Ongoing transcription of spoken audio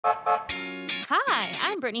Hi,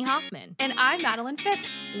 I'm Brittany Hoffman. And I'm Madeline Phipps.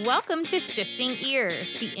 Welcome to Shifting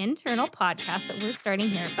Ears, the internal podcast that we're starting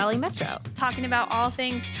here at Valley Metro. Talking about all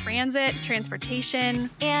things transit, transportation,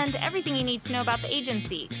 and everything you need to know about the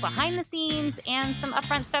agency, behind the scenes, and some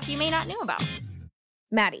upfront stuff you may not know about.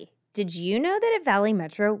 Maddie, did you know that at Valley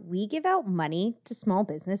Metro, we give out money to small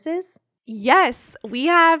businesses? Yes, we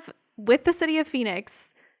have, with the City of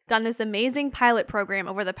Phoenix, done this amazing pilot program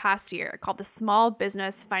over the past year called the Small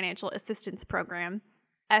Business Financial Assistance Program,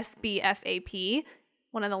 SBFAP,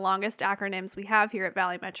 one of the longest acronyms we have here at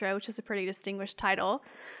Valley Metro, which is a pretty distinguished title.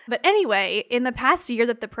 But anyway, in the past year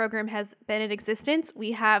that the program has been in existence,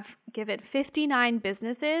 we have given 59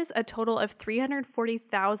 businesses a total of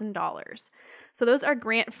 $340,000. So those are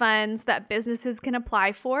grant funds that businesses can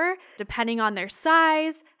apply for, depending on their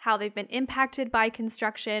size, how they've been impacted by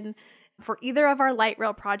construction, for either of our light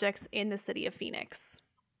rail projects in the City of Phoenix.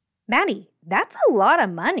 Maddie, that's a lot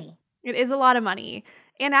of money. It is a lot of money.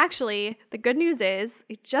 And actually, the good news is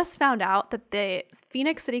we just found out that the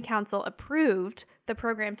Phoenix City Council approved the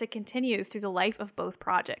program to continue through the life of both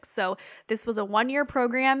projects. So this was a one-year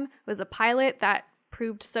program. It was a pilot that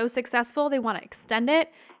proved so successful, they want to extend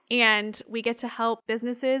it. And we get to help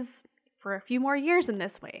businesses for a few more years in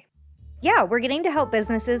this way. Yeah, we're getting to help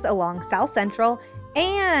businesses along South Central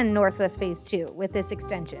and Northwest Phase 2 with this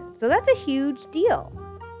extension. So that's a huge deal.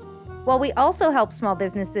 While we also help small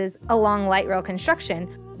businesses along light rail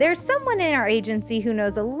construction, there's someone in our agency who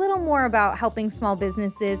knows a little more about helping small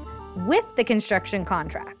businesses with the construction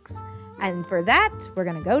contracts. And for that, we're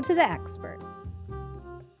going to go to the expert.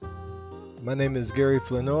 My name is Gary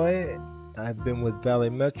Flanoy. I've been with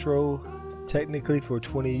Valley Metro technically for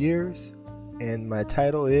 20 years, and my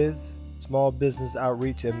title is Small Business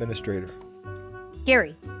Outreach Administrator.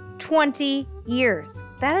 Gary, 20 years.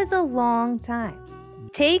 That is a long time.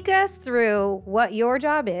 Take us through what your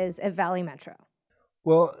job is at Valley Metro.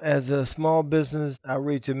 Well, as a small business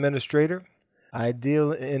outreach administrator, I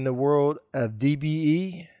deal in the world of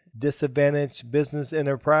DBE, Disadvantaged Business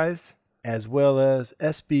Enterprise, as well as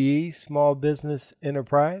SBE, Small Business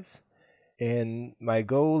Enterprise. And my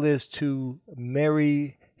goal is to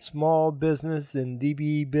marry small business and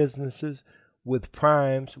DBE businesses with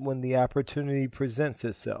primes when the opportunity presents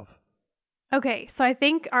itself. Okay, so I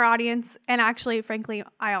think our audience, and actually, frankly,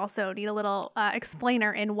 I also need a little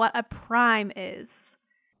explainer in what a prime is.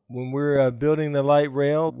 When we're building the light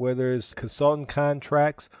rail, whether it's consultant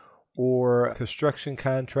contracts or construction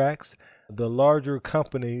contracts, the larger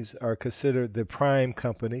companies are considered the prime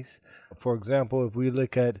companies. For example, if we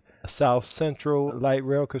look at South Central light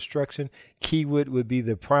rail construction, Kiewit would be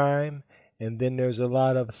the prime, and then there's a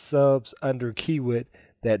lot of subs under Kiewit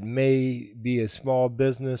that may be a small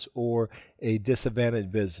business or a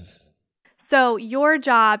disadvantaged business. So your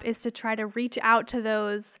job is to try to reach out to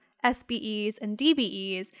those SBEs and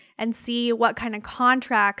DBEs and see what kind of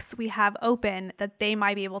contracts we have open that they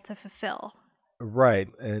might be able to fulfill. Right,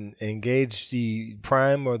 and engage the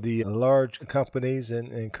prime or the large companies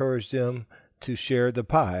and encourage them to share the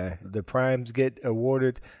pie. The primes get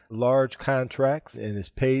awarded large contracts and is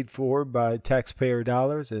paid for by taxpayer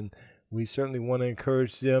dollars, and we certainly want to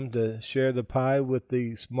encourage them to share the pie with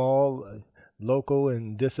the small, local,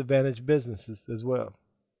 and disadvantaged businesses as well.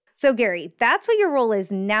 So, Gary, that's what your role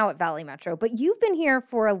is now at Valley Metro, but you've been here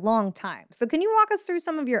for a long time. So can you walk us through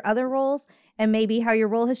some of your other roles and maybe how your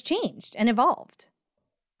role has changed and evolved?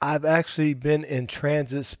 I've actually been in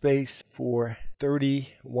transit space for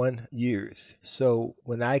 31 years. So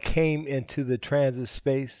when I came into the transit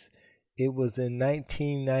space, it was in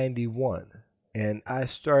 1991. And I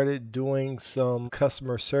started doing some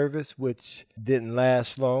customer service, which didn't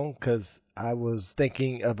last long because I was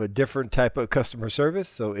thinking of a different type of customer service,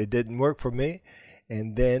 so it didn't work for me.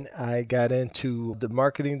 And then I got into the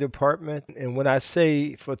marketing department. And when I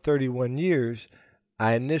say for 31 years,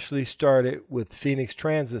 I initially started with Phoenix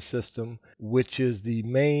Transit System, which is the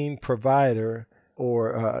main provider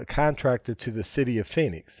or contractor to the city of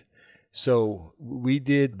Phoenix. So we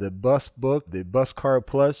did the bus book, the bus card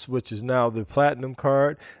plus, which is now the platinum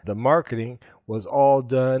card. The marketing was all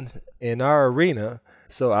done in our arena.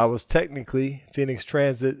 So I was technically Phoenix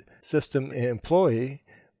Transit System employee,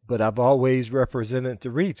 but I've always represented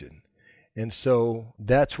the region. And so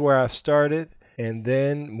that's where I started. And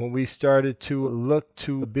then when we started to look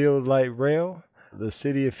to build light rail, the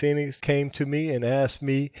city of Phoenix came to me and asked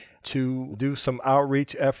me to do some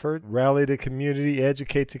outreach effort, rally the community,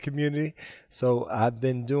 educate the community. So I've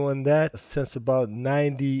been doing that since about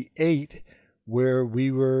 98, where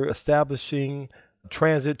we were establishing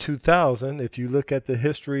Transit 2000. If you look at the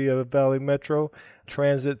history of Valley Metro,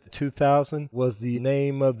 Transit 2000 was the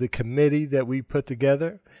name of the committee that we put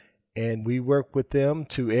together. And we work with them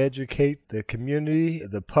to educate the community,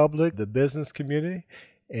 the public, the business community,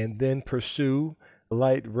 and then pursue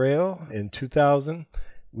light rail. In 2000,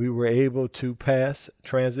 we were able to pass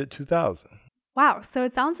Transit 2000. Wow. So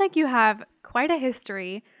it sounds like you have quite a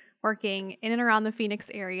history working in and around the Phoenix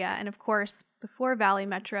area. And of course, before Valley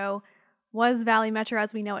Metro was Valley Metro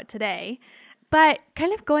as we know it today. But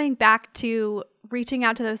kind of going back to reaching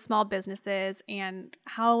out to those small businesses and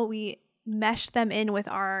how we mesh them in with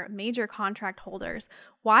our major contract holders,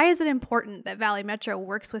 why is it important that Valley Metro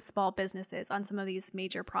works with small businesses on some of these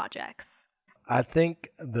major projects? I think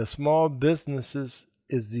the small businesses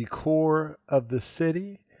is the core of the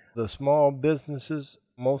city. The small businesses,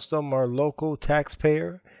 most of them are local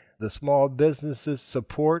taxpayer. The small businesses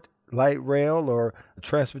support light rail or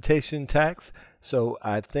transportation tax. So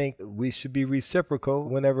I think we should be reciprocal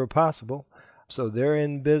whenever possible. So they're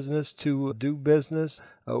in business to do business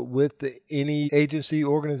with any agency,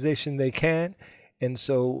 organization they can. And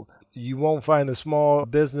so you won't find a small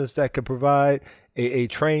business that could provide a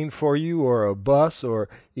train for you or a bus or,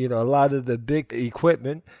 a lot of the big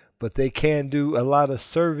equipment, but they can do a lot of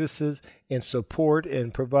services and support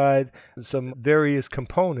and provide some various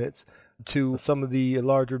components to some of the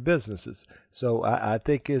larger businesses. So I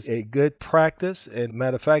think it's a good practice. And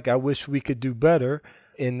matter of fact, I wish we could do better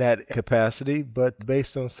in that capacity, but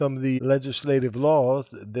based on some of the legislative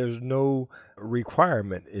laws, there's no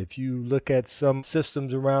requirement. If you look at some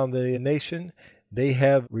systems around the nation, they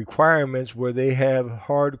have requirements where they have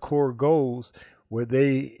hardcore goals where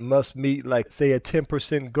they must meet, like, say, a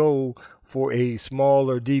 10% goal for a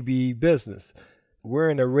small or DBE business. We're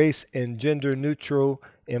in a race and gender neutral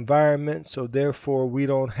environment, so therefore we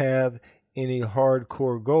don't have any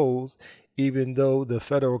hardcore goals, even though the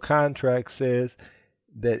federal contract says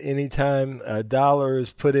that anytime a dollar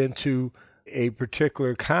is put into a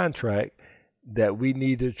particular contract, that we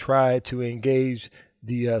need to try to engage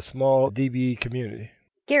the small DBE community.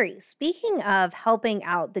 Gary, speaking of helping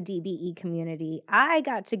out the DBE community, I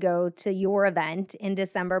got to go to your event in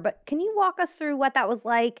December, but can you walk us through what that was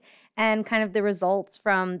like and kind of the results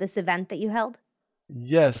from this event that you held?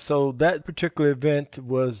 Yes, so that particular event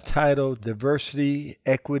was titled Diversity,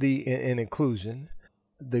 Equity, and Inclusion.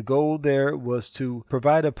 The goal there was to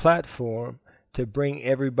provide a platform to bring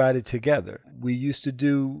everybody together. We used to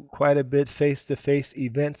do quite a bit face-to-face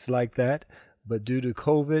events like that, but due to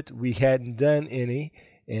COVID, we hadn't done any,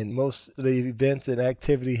 and most of the events and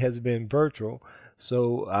activity has been virtual.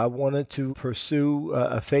 So I wanted to pursue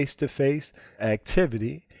a face-to-face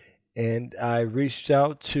activity, and I reached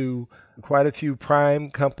out to quite a few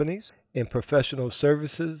prime companies in professional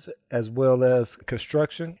services as well as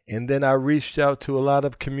construction. And then I reached out to a lot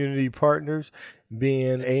of community partners,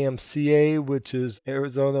 being AMCA, which is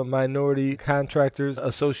Arizona Minority Contractors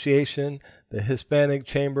Association, the Hispanic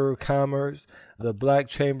Chamber of Commerce, the Black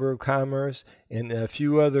Chamber of Commerce, and a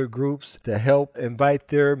few other groups to help invite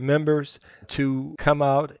their members to come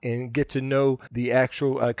out and get to know the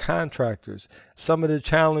actual contractors. Some of the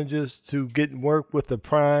challenges to getting work with the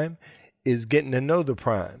prime is getting to know the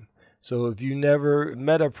prime. So if you never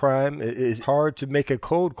met a prime, it's hard to make a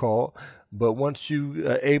cold call, but once you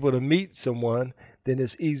are able to meet someone, then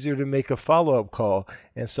it's easier to make a follow-up call.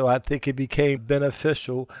 And so I think it became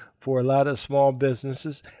beneficial for a lot of small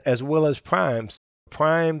businesses as well as primes.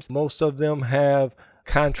 Primes, most of them have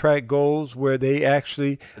contract goals where they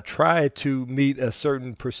actually try to meet a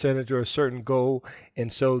certain percentage or a certain goal.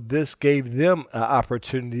 And so this gave them an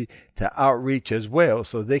opportunity to outreach as well.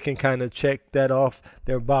 So they can kind of check that off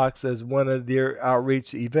their box as one of their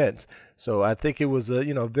outreach events. So I think it was a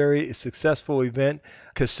very successful event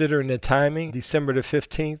considering the timing. December the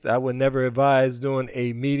 15th, I would never advise doing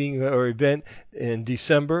a meeting or event in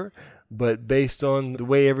December. But based on the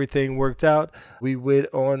way everything worked out, we went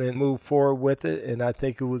on and moved forward with it. And I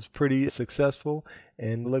think it was pretty successful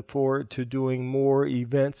and look forward to doing more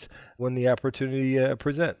events when the opportunity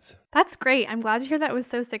presents. That's great. I'm glad to hear that was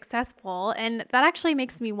so successful. And that actually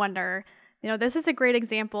makes me wonder, this is a great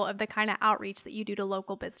example of the kind of outreach that you do to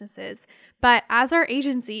local businesses. But as our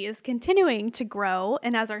agency is continuing to grow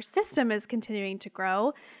and as our system is continuing to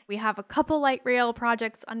grow, we have a couple light rail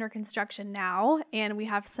projects under construction now, and we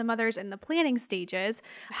have some others in the planning stages.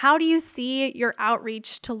 How do you see your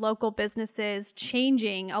outreach to local businesses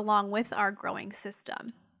changing along with our growing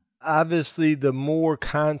system? Obviously, the more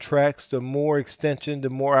contracts, the more extension,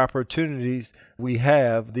 the more opportunities we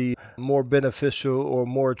have, the more beneficial or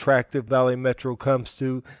more attractive Valley Metro comes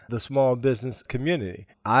to the small business community.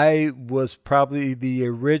 I was probably the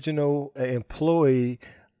original employee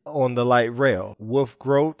on the light rail. Wolf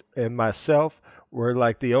Grote and myself were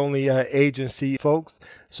like the only agency folks.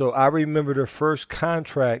 So I remember the first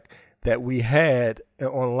contract that we had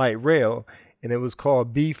on light rail, and it was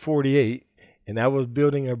called B48, and that was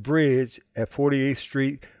building a bridge at 48th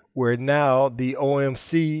Street where now the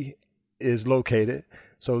OMC is located.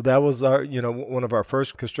 So that was our, one of our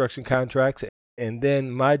first construction contracts. And then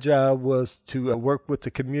my job was to work with the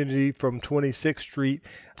community from 26th Street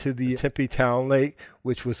to the Tempe Town Lake,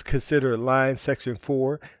 which was considered Line Section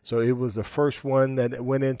 4. So it was the first one that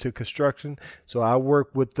went into construction. So I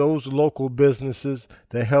worked with those local businesses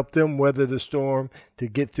to help them weather the storm to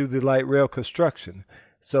get through the light rail construction.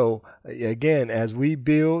 So again, as we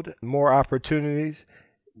build more opportunities,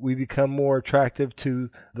 we become more attractive to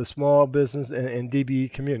the small business and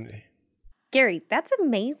DBE community. Gary, that's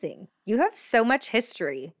amazing. You have so much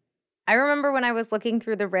history. I remember when I was looking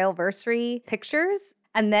through the Railversary pictures,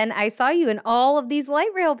 and then I saw you in all of these light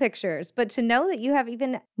rail pictures. But to know that you have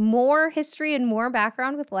even more history and more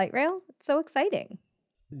background with light rail, it's so exciting.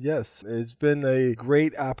 Yes, it's been a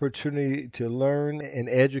great opportunity to learn and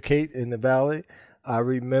educate in the Valley. I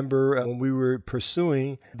remember when we were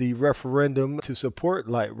pursuing the referendum to support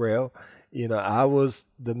light rail, I was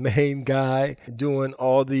the main guy doing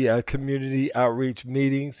all the community outreach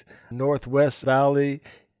meetings, Northwest Valley,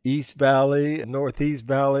 East Valley, Northeast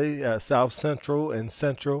Valley, South Central, and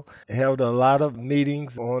Central. Held a lot of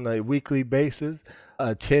meetings on a weekly basis,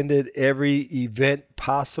 attended every event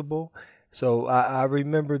possible. So I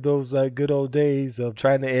remember those good old days of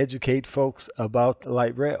trying to educate folks about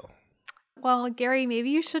light rail. Well, Gary, maybe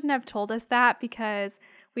you shouldn't have told us that, because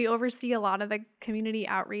we oversee a lot of the community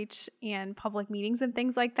outreach and public meetings and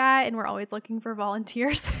things like that, and we're always looking for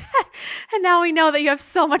volunteers. And now we know that you have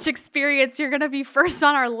so much experience, you're going to be first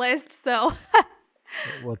on our list. So,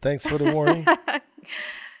 well, thanks for the warning.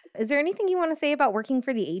 Is there anything you want to say about working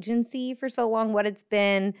for the agency for so long, what it's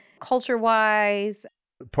been culture-wise?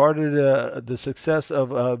 Part of the success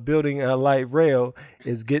of building a light rail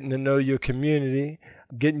is getting to know your community,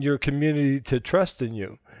 getting your community to trust in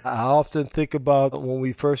you. I often think about when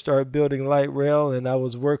we first started building light rail and I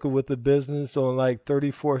was working with a business on like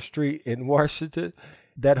 34th Street in Washington.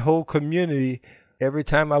 That whole community, every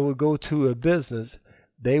time I would go to a business,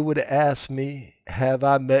 they would ask me, have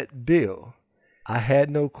I met Bill? I had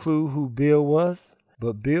no clue who Bill was,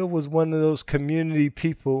 but Bill was one of those community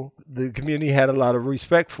people the community had a lot of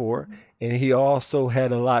respect for, and he also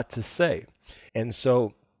had a lot to say. And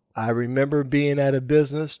so I remember being at a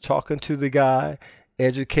business, talking to the guy,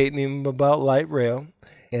 educating him about light rail,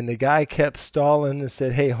 and the guy kept stalling and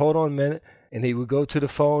said, hey, hold on a minute, and he would go to the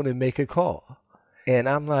phone and make a call. And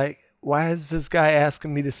I'm like, why is this guy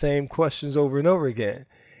asking me the same questions over and over again?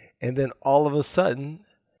 And then all of a sudden,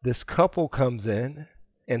 this couple comes in,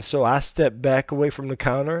 and so I stepped back away from the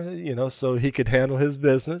counter, so he could handle his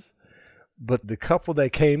business. But the couple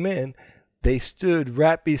that came in, they stood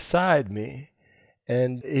right beside me,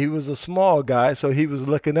 and he was a small guy, so he was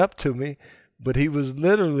looking up to me, but he was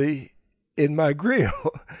literally in my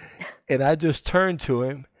grill. And I just turned to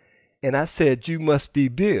him, and I said, you must be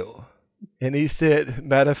Bill. And he said,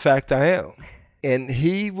 matter of fact, I am. And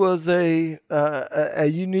he was a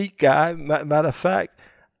unique guy. Matter of fact,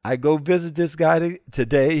 I go visit this guy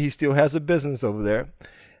today. He still has a business over there.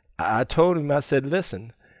 I told him, I said,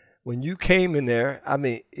 listen, when you came in there,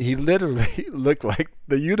 he literally looked like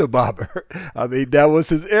the Unabomber. That was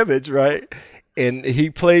his image, right? And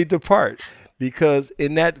he played the part because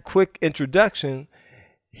in that quick introduction,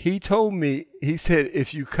 he told me, he said,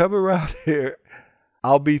 if you come around here,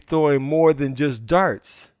 I'll be throwing more than just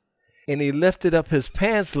darts. And he lifted up his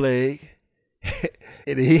pants leg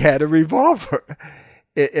and he had a revolver.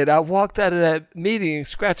 And I walked out of that meeting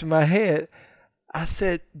scratching my head. I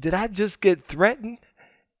said, did I just get threatened?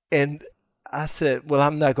 And I said, well,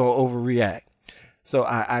 I'm not going to overreact. So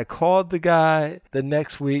I called the guy the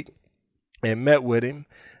next week and met with him.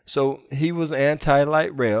 So he was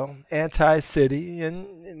anti-light rail, anti-city,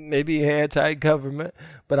 and maybe anti-government.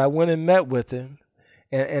 But I went and met with him.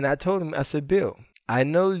 And I told him, I said, Bill, I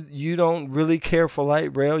know you don't really care for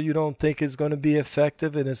light rail. You don't think it's going to be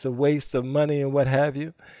effective and it's a waste of money and what have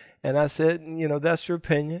you. And I said, that's your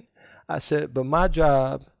opinion. I said, but my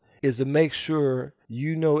job is to make sure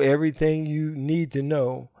you know everything you need to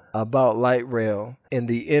know about light rail and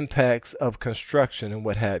the impacts of construction and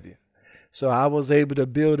what have you. So I was able to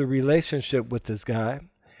build a relationship with this guy.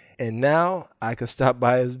 And now I can stop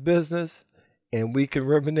by his business and we can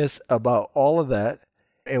reminisce about all of that.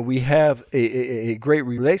 And we have a great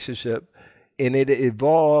relationship, and it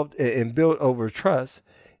evolved and built over trust.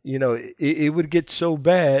 It would get so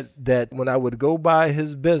bad that when I would go by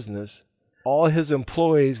his business, all his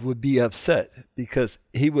employees would be upset because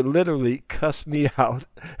he would literally cuss me out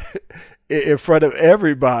in front of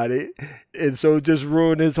everybody. And so just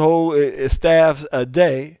ruined his whole staff's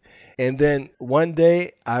day. And then one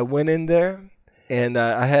day I went in there and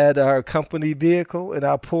I had our company vehicle and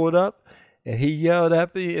I pulled up and he yelled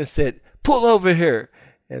at me and said, "Pull over here."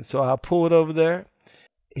 And so I pulled over there.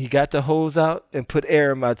 He got the hose out and put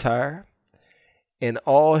air in my tire. And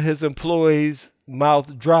all his employees'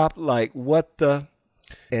 mouth dropped like, "What the?"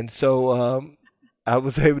 And so I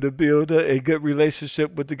was able to build a good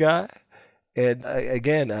relationship with the guy. And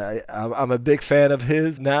I'm a big fan of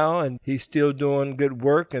his now, and he's still doing good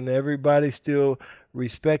work, and everybody still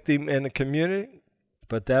respect him in the community.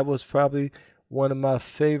 But that was probably one of my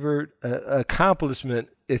favorite accomplishment,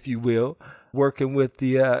 if you will, working with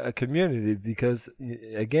the community, because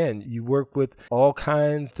again, you work with all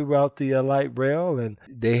kinds throughout the light rail, and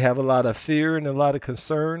they have a lot of fear and a lot of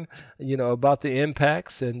concern, about the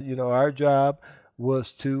impacts. And our job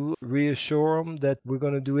was to reassure them that we're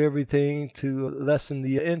going to do everything to lessen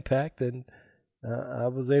the impact, and I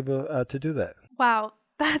was able to do that. Wow,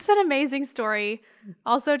 that's an amazing story.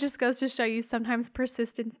 Also just goes to show you sometimes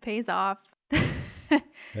persistence pays off.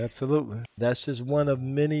 Absolutely. That's just one of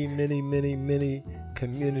many, many, many, many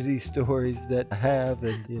community stories that I have,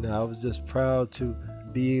 and I was just proud to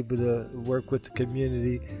be able to work with the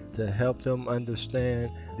community to help them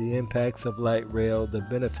understand the impacts of light rail, the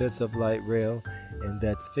benefits of light rail, and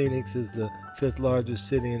that Phoenix is the 5th largest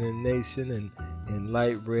city in the nation, and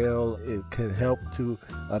light rail, it can help to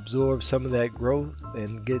absorb some of that growth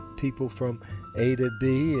and get people from A to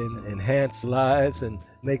B and enhance lives and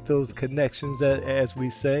make those connections, as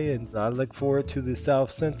we say. And I look forward to the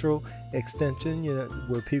South Central extension,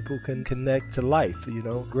 where people can connect to life,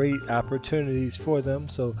 great opportunities for them.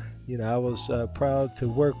 So, I was proud to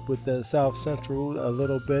work with the South Central a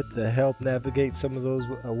little bit to help navigate some of those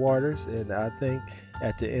waters. And I think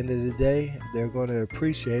at the end of the day, they're going to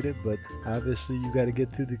appreciate it. But obviously, you got to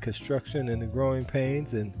get through the construction and the growing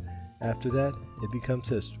pains. And after that, it becomes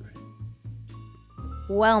history.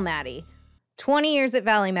 Well, Maddie, 20 years at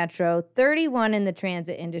Valley Metro, 31 in the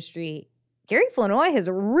transit industry. Gary Flanoy has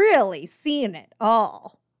really seen it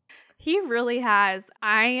all. He really has.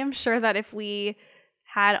 I am sure that if we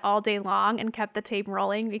had all day long and kept the tape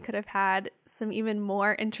rolling, we could have had some even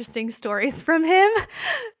more interesting stories from him.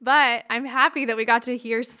 But I'm happy that we got to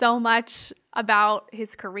hear so much about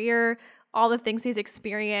his career, all the things he's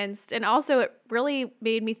experienced. And also it really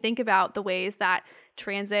made me think about the ways that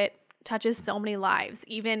transit touches so many lives,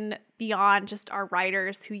 even beyond just our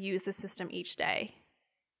riders who use the system each day.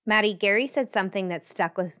 Maddie, Gary said something that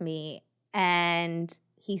stuck with me, and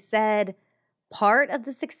he said, part of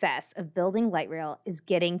the success of building light rail is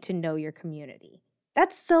getting to know your community.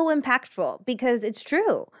 That's so impactful because it's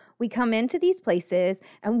true. We come into these places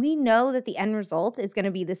and we know that the end result is going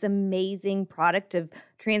to be this amazing product of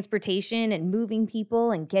transportation and moving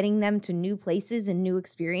people and getting them to new places and new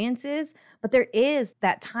experiences. But there is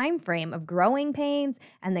that time frame of growing pains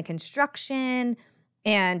and the construction.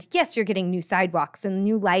 And yes, you're getting new sidewalks and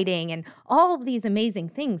new lighting and all of these amazing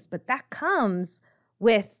things, but that comes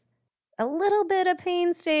with a little bit of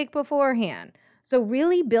painstake beforehand. So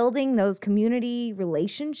really building those community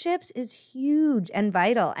relationships is huge and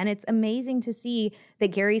vital. And it's amazing to see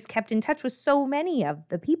that Gary's kept in touch with so many of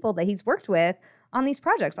the people that he's worked with on these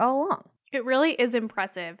projects all along. It really is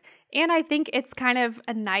impressive. And I think it's kind of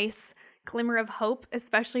a nice glimmer of hope,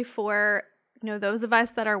 especially for those of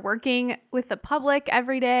us that are working with the public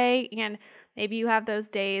every day. And maybe you have those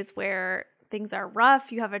days where things are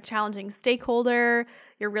rough, you have a challenging stakeholder,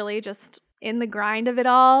 you're really just in the grind of it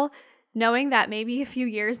all. Knowing that maybe a few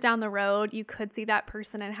years down the road, you could see that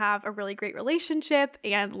person and have a really great relationship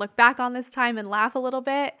and look back on this time and laugh a little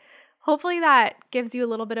bit. Hopefully that gives you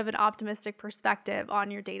a little bit of an optimistic perspective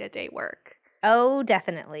on your day-to-day work. Oh,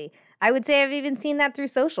 definitely. I would say I've even seen that through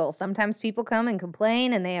social. Sometimes people come and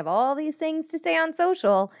complain and they have all these things to say on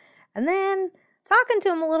social, and then talking to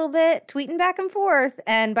them a little bit, tweeting back and forth,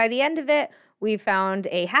 and by the end of it, we found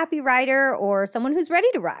a happy rider or someone who's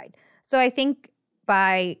ready to ride. So I think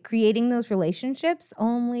by creating those relationships,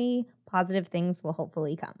 only positive things will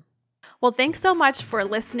hopefully come. Well, thanks so much for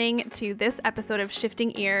listening to this episode of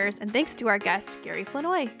Shifting Ears, and thanks to our guest, Gary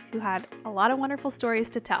Flanoy, who had a lot of wonderful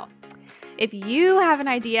stories to tell. If you have an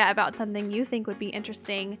idea about something you think would be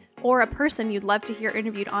interesting or a person you'd love to hear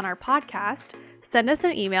interviewed on our podcast, send us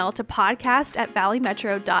an email to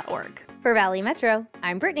podcast@valleymetro.org. For Valley Metro,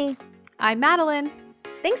 I'm Brittany. I'm Madeline.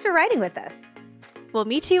 Thanks for riding with us. We'll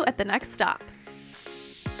meet you at the next stop.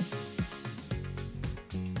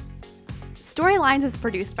 Storylines is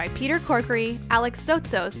produced by Peter Corkery, Alex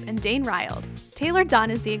Zotzos, and Dane Riles. Taylor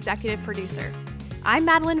Dunn is the executive producer. I'm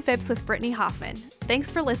Madeline Phipps with Brittany Hoffman.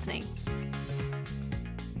 Thanks for listening.